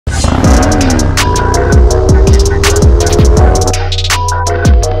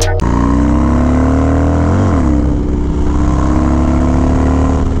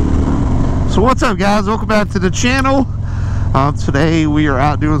What's up, guys? Welcome back to the channel. Today we are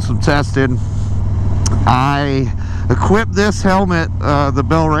out doing some testing. I equipped this helmet, the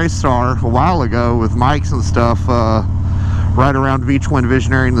Bell Race Star, a while ago with mics and stuff, right around V-Twin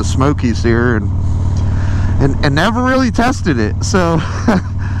Visionary in the Smokies here, and never really tested it. So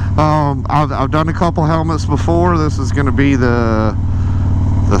I've done a couple helmets before. This is going to be the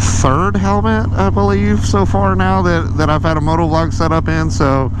third helmet, I believe, so far now that I've had a motovlog set up in.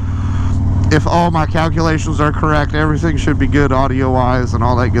 So if all my calculations are correct, everything should be good audio wise and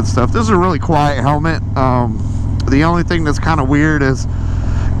all that good stuff. This is a really quiet helmet. The only thing that's kind of weird is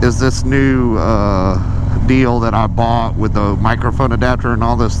this new deal that I bought with the microphone adapter and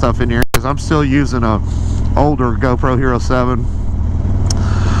all this stuff in here, because I'm still using a older GoPro Hero 7.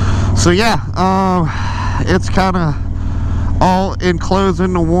 So yeah, it's kind of all enclosed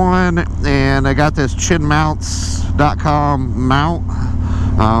into one, and I got this chinmounts.com mount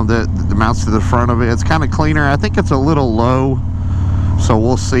that mounts to the front of it. It's kind of cleaner. I think it's a little low, so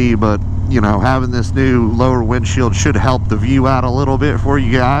we'll see, but you know, having this new lower windshield should help the view out a little bit for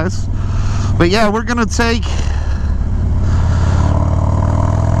you guys. But yeah, we're gonna take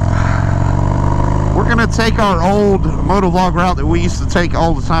our old motovlog route that we used to take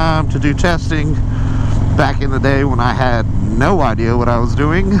all the time to do testing back in the day when I had no idea what I was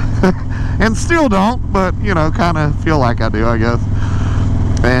doing and still don't, but you know, kind of feel like I do, I guess.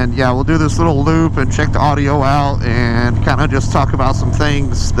 And yeah, we'll do this little loop and check the audio out and kind of just talk about some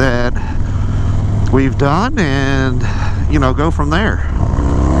things that we've done and, you know, go from there.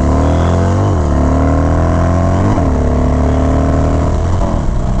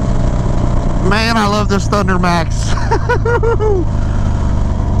 Man, I love this Thunder Max.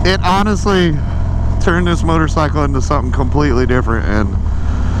 It honestly turned this motorcycle into something completely different, and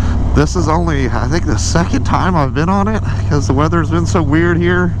this is only, I think, the second time I've been on it, because the weather's been so weird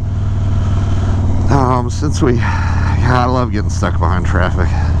here. I love getting stuck behind traffic.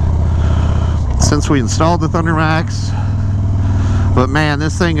 Since we installed the Thunder Max, but man,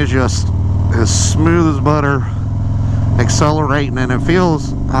 this thing is just as smooth as butter, accelerating, and it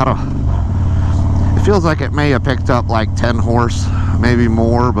feels, it feels like it may have picked up like 10 horse, maybe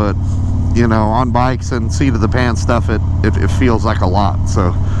more, but you know, on bikes and seat of the pants stuff, it feels like a lot.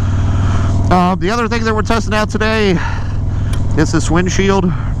 So the other thing that we're testing out today is this windshield.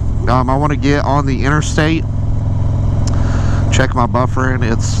 I want to get on the interstate, check my buffering.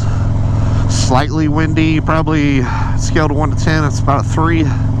 It's slightly windy, probably scale to 1 to 10. It's about a 3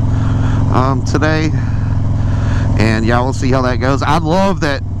 today. And yeah, we'll see how that goes. I love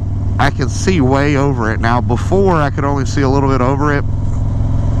that I can see way over it now. Before, I could only see a little bit over it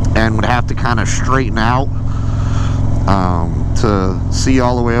and would have to kind of straighten out to see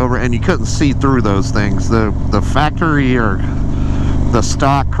all the way over, and you couldn't see through those things. The factory or the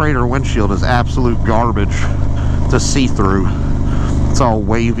stock Krator windshield is absolute garbage to see through. It's all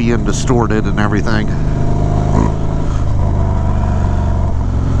wavy and distorted and everything.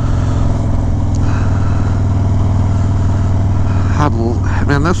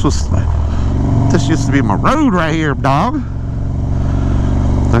 Man, this used to be my road right here, dog.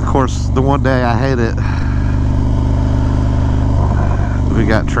 Of course, the one day I hate it, we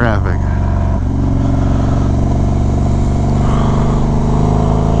got traffic.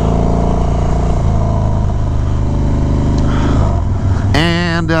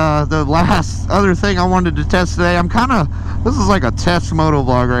 And the last other thing I wanted to test today, this is like a test moto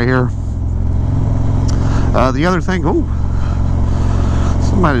vlog right here. The other thing, oh,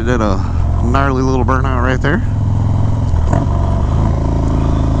 somebody did a gnarly little burnout right there.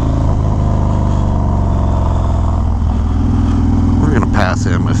 Pass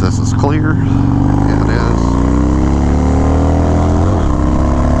him if this is clear. Yeah, it is.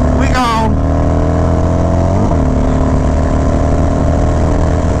 We gone.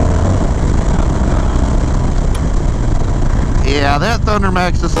 Yeah, that Thunder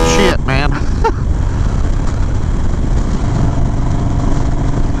Max is some shit, man.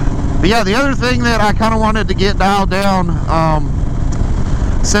 But yeah, the other thing that I kind of wanted to get dialed down,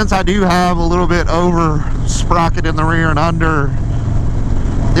 since I do have a little bit over sprocket in the rear and under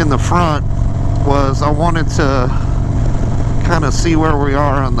in the front, was I wanted to kind of see where we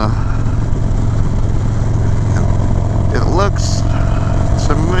are on the, it looks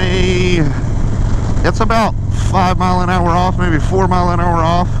to me it's about 5 mile an hour off, maybe 4 mile an hour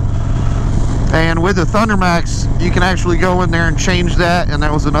off. And with the Thunder Max, you can actually go in there and change that, and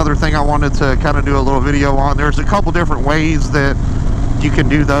that was another thing I wanted to kind of do a little video on. There's a couple different ways that you can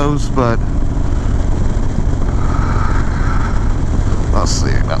do those, but let's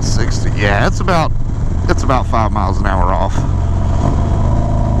see, about 60. Yeah, it's about 5 miles an hour off.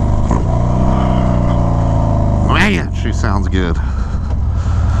 Man, she sounds good.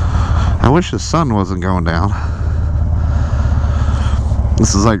 I wish the sun wasn't going down.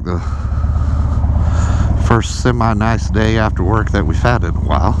 This is like the first semi-nice day after work that we've had in a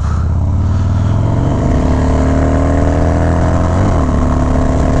while.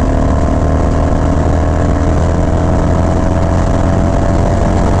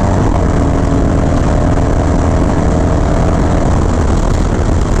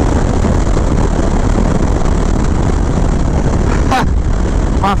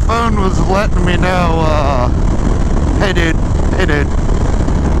 My phone was letting me know, hey dude.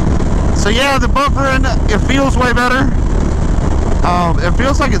 So yeah, the buffering, it feels way better. It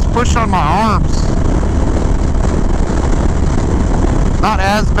feels like it's pushed on my arms. Not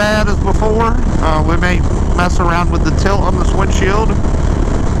as bad as before. We may mess around with the tilt on this windshield,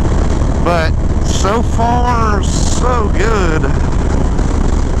 but so far so good.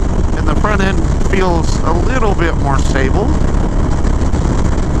 And the front end feels a little bit more stable.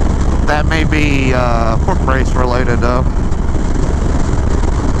 That may be foot brace related though.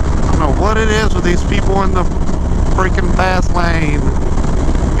 I don't know what it is with these people in the freaking fast lane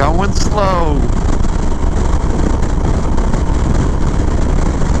going slow.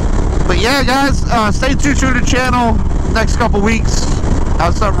 But yeah, guys, stay tuned to the channel. Next couple weeks, I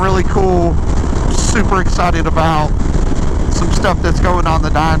have something really cool. Super excited about some stuff that's going on the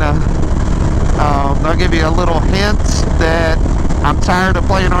dyno. I'll give you a little hint that I'm tired of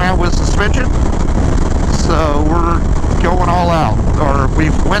playing around with suspension, so we're going all out, or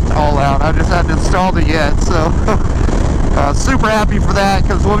we've went all out. I just hadn't installed it yet, so super happy for that,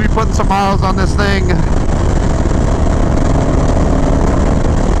 because we'll be putting some miles on this thing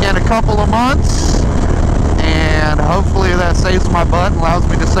in a couple of months, and hopefully that saves my butt and allows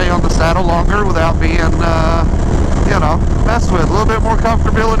me to stay on the saddle longer without being, you know, messed with. A little bit more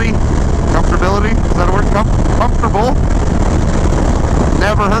comfortability, is that a word? Comfortable.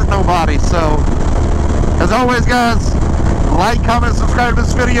 Never hurt nobody. So as always, guys, like, comment, subscribe to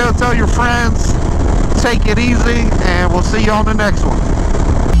this video, tell your friends, take it easy, and we'll see you on the next one.